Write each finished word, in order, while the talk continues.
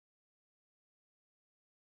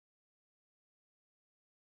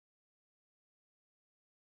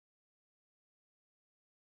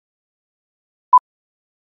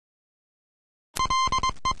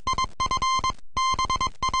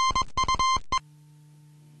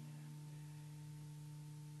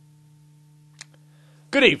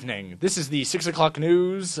Good evening. This is the 6 o'clock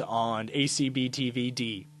news on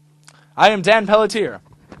ACB-TVD. I am Dan Pelletier.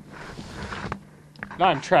 And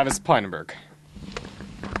I'm Travis Peinenberg.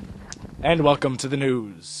 And welcome to the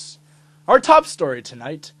news. Our top story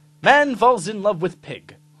tonight, man falls in love with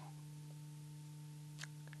pig.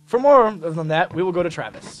 For more than that, we will go to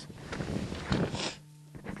Travis.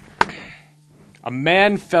 A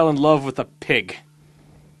man fell in love with a pig.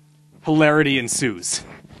 Hilarity ensues.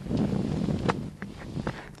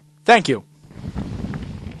 Thank you.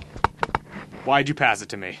 Why'd you pass it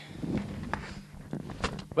to me?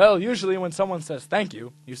 Well, usually when someone says thank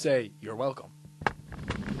you, you say you're welcome.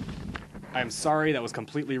 I am sorry, that was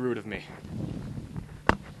completely rude of me.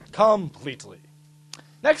 Completely.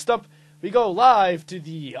 Next up, we go live to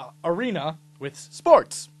the arena with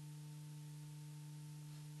sports.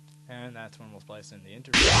 And that's when we'll splice in the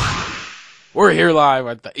interview. We're here live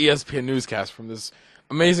at the ESPN newscast from this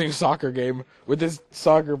amazing soccer game with this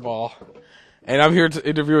soccer ball. And I'm here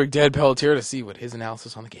interviewing Dan Pelletier to see what his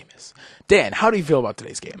analysis on the game is. Dan, how do you feel about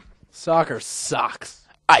today's game? Soccer sucks.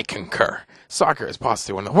 I concur. Soccer is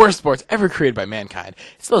possibly one of the worst sports ever created by mankind.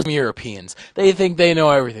 It's those Europeans. They think they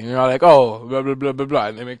know everything. They're like, oh, blah, blah, blah, blah, blah.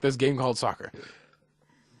 And they make this game called soccer.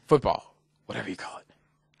 Football. Whatever you call it.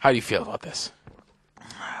 How do you feel about this?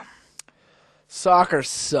 Soccer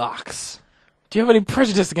sucks. Do you have any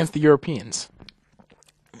prejudice against the Europeans?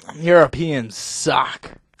 Europeans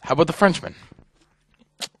suck. How about the Frenchmen?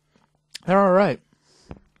 They're alright.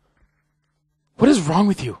 What is wrong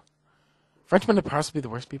with you? Frenchmen are possibly the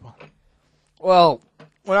worst people. Well,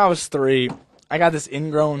 when I was 3, I got this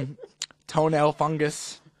ingrown toenail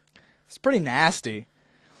fungus. It's pretty nasty.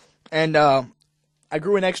 And I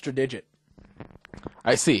grew an extra digit.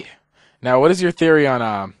 I see. Now, what is your theory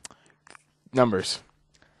on numbers?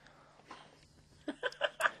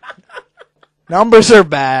 Numbers are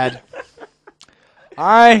bad.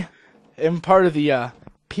 I am part of the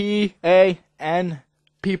PAN,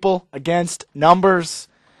 People Against Numbers.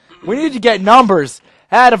 We need to get numbers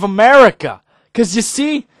out of America. Because you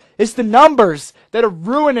see, it's the numbers that are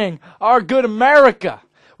ruining our good America.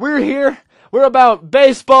 We're here, we're about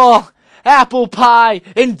baseball, apple pie,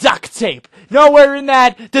 and duct tape. Nowhere in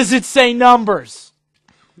that does it say numbers.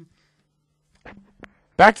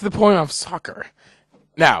 Back to the point of soccer.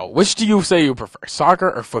 Now, which do you say you prefer,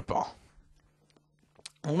 soccer or football?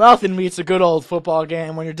 Well, nothing beats a good old football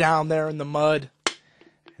game when you're down there in the mud,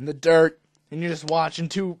 in the dirt, and you're just watching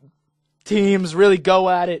two teams really go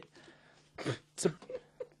at it.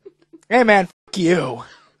 Hey man, fuck you.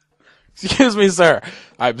 Excuse me, sir.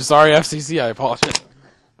 I'm sorry, FCC, I apologize.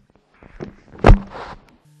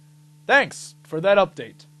 Thanks for that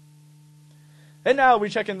update. And now we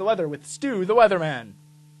check in the weather with Stu, the weatherman.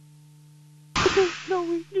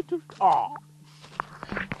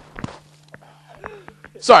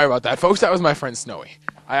 Sorry about that, folks. That was my friend Snowy.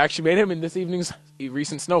 I actually made him in this evening's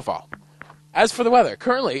recent snowfall. As for the weather,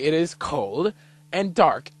 currently it is cold and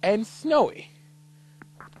dark and snowy.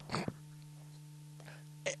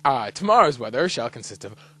 Tomorrow's weather shall consist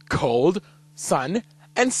of cold, sun,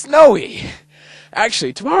 and snowy.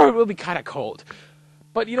 Actually, tomorrow will be kind of cold.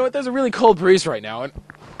 But you know what? There's a really cold breeze right now, and...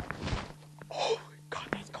 Oh, God,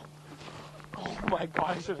 that's cold. Oh, my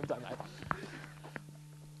God, I should have done that.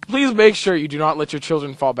 Please make sure you do not let your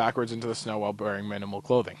children fall backwards into the snow while wearing minimal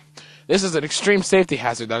clothing. This is an extreme safety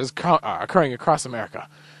hazard that is occurring across America.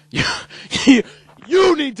 You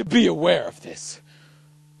need to be aware of this.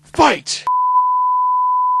 Fight!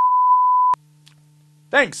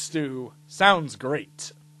 Thanks, Stu. Sounds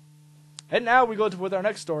great. And now we go with our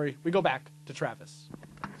next story. We go back to Travis.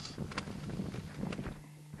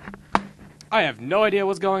 I have no idea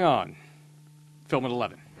what's going on. Film at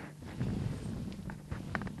 11.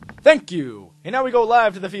 Thank you. And now we go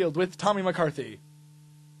live to the field with Tommy McCarthy.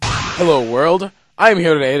 Hello, world. I am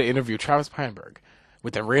here today to interview Travis Peinberg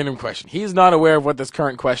with a random question. He's not aware of what this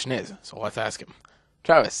current question is, so let's ask him.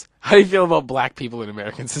 Travis, how do you feel about black people in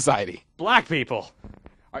American society? Black people.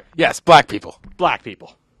 Yes, black people. Black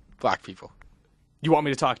people. Black people. You want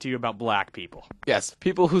me to talk to you about black people? Yes,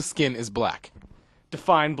 people whose skin is black.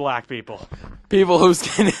 Define black people. People whose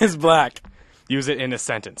skin is black. Use it in a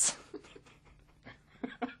sentence.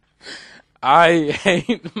 I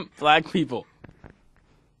hate black people.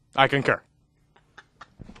 I concur.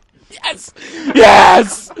 Yes!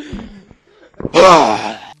 Yes!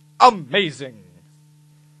 Amazing.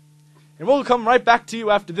 And we'll come right back to you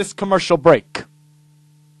after this commercial break.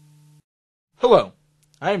 Hello,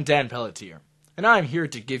 I am Dan Pelletier, and I am here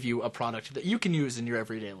to give you a product that you can use in your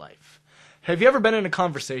everyday life. Have you ever been in a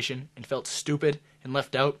conversation and felt stupid and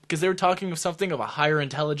left out because they were talking of something of a higher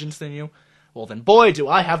intelligence than you? Well then, boy, do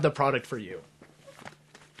I have the product for you.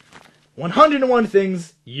 101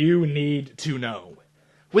 things you need to know.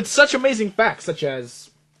 With such amazing facts such as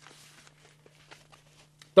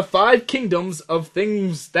the 5 kingdoms of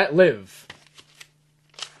things that live.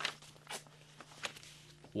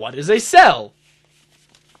 What is a cell?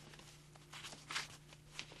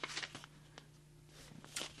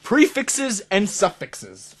 Prefixes and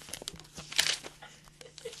suffixes.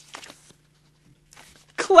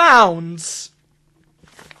 Clowns.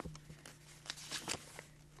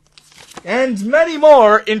 And many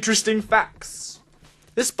more interesting facts.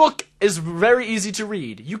 This book is very easy to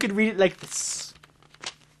read. You could read it like this.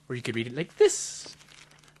 Or you could read it like this.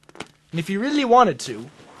 And if you really wanted to,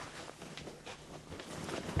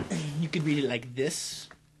 you could read it like this.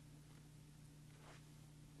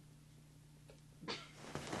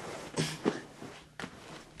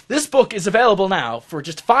 This book is available now for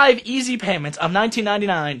just 5 easy payments of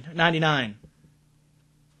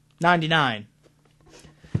 $19.99.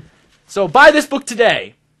 So buy this book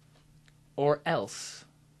today, or else.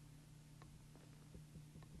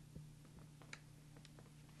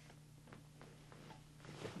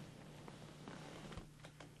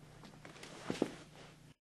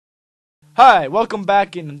 Hi, welcome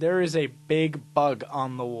back, and there is a big bug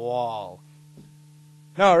on the wall.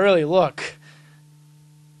 No, really, look.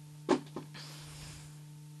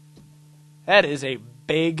 That is a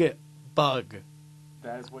big bug.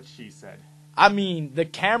 That is what she said. I mean, the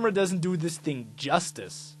camera doesn't do this thing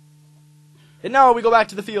justice. And now we go back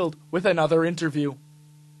to the field with another interview.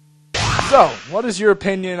 So, what is your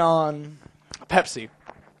opinion on Pepsi?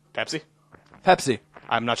 Pepsi? Pepsi.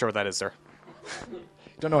 I'm not sure what that is, sir. You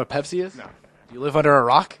don't know what Pepsi is? No. Do you live under a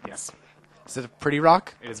rock? Yes. Is it a pretty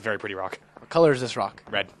rock? It is a very pretty rock. What color is this rock?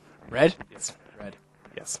 Red. Red? Yes. Red.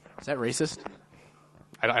 Yes. Is that racist?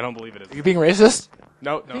 I don't believe it is. Are you being racist?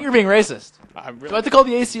 No, I think no. you're being racist. I'm Do I really... have to call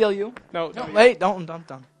the ACLU? No, No, no. wait, don't.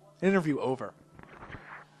 Interview over.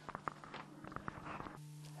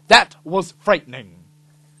 That was frightening.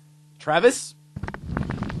 Travis?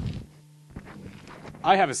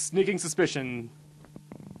 I have a sneaking suspicion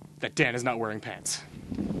that Dan is not wearing pants.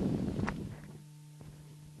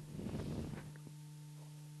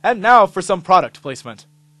 And now for some product placement.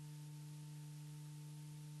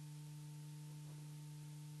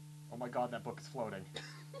 Oh my god, that book is floating.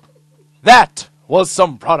 That was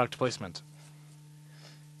some product placement.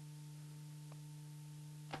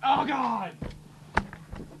 Oh god!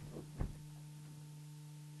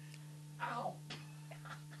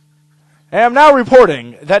 I am now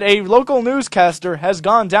reporting that a local newscaster has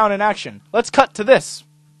gone down in action. Let's cut to this.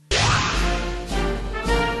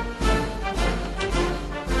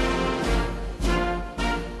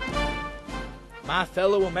 My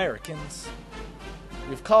fellow Americans,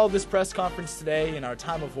 we've called this press conference today in our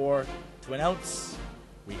time of war to announce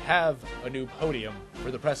we have a new podium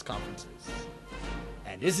for the press conferences.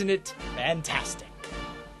 And isn't it fantastic?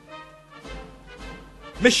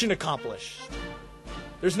 Mission accomplished.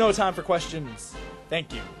 There's no time for questions.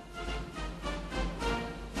 Thank you.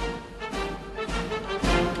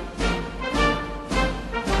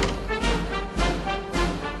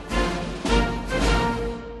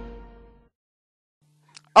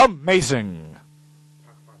 Amazing.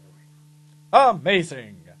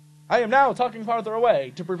 Amazing. I am now talking farther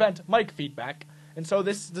away to prevent mic feedback, and so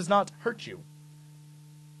this does not hurt you.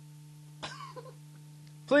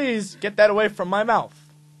 Please get that away from my mouth.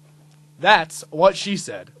 That's what she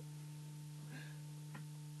said.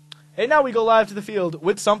 And now we go live to the field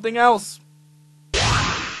with something else.